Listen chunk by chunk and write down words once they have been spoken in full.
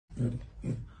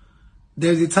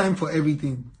There's a time for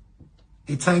everything.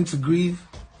 A time to grieve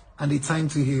and a time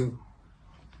to heal.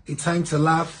 A time to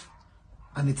laugh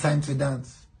and a time to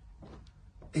dance.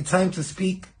 A time to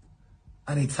speak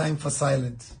and a time for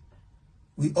silence.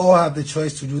 We all have the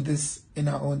choice to do this in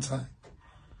our own time.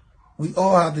 We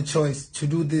all have the choice to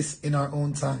do this in our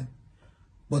own time.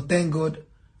 But thank God,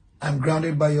 I'm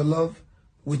grounded by your love,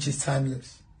 which is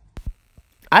timeless.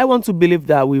 I want to believe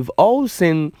that we've all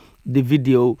seen the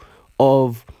video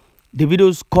of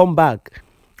Davido'S comeback,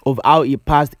 of how he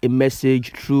passed a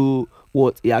message through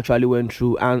what he actually went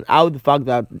through, and how the fact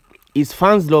that his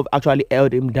fans' love actually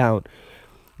held him down.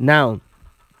 Now,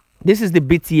 this is the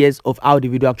BTS of how the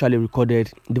video actually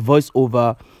recorded the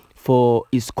voiceover for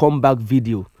his comeback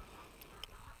video.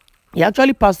 He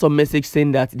actually passed some message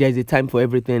saying that there is a time for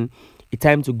everything, a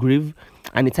time to grieve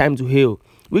and a time to heal,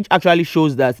 which actually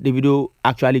shows that Davido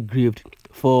actually grieved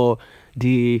for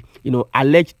the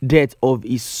alleged death of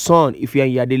his son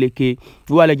Ifeanyi Adeleke,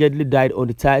 who allegedly died on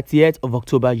the 30th of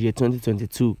October year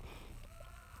 2022.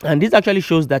 And this actually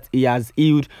shows that he has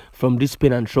healed from this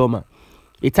pain and trauma.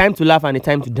 A time to laugh and a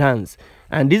time to dance.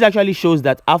 And this actually shows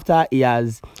that after he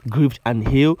has grieved and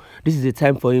healed, this is a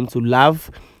time for him to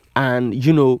laugh and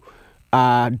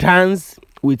dance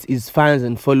with his fans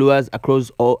and followers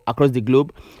across the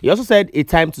globe. He also said a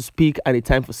time to speak and a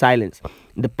time for silence.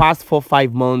 In the past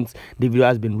 4-5 months, the video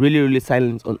has been really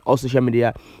silent on all social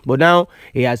media, but now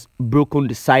he has broken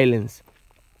the silence.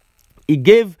 He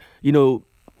gave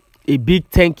a big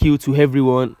thank you to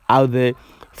everyone out there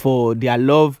for their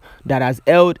love that has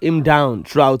held him down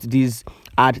throughout these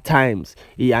hard times.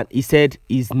 He said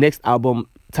his next album,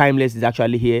 Timeless, is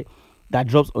actually here, that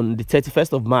drops on the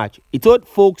 31st of March. He told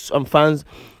folks and fans,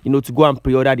 to go and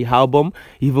pre-order the album.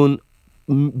 Even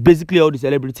basically all the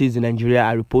celebrities in Nigeria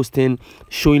are reposting,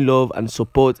 showing love and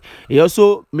support. He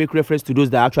also make reference to those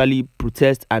that actually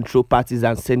protest and throw parties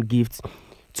and send gifts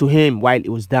to him while he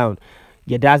was down.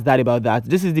 Yeah, that's that about that.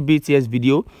 This is the BTS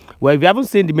video. Well, if you haven't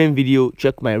seen the main video,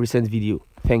 check my recent video.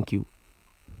 Thank you.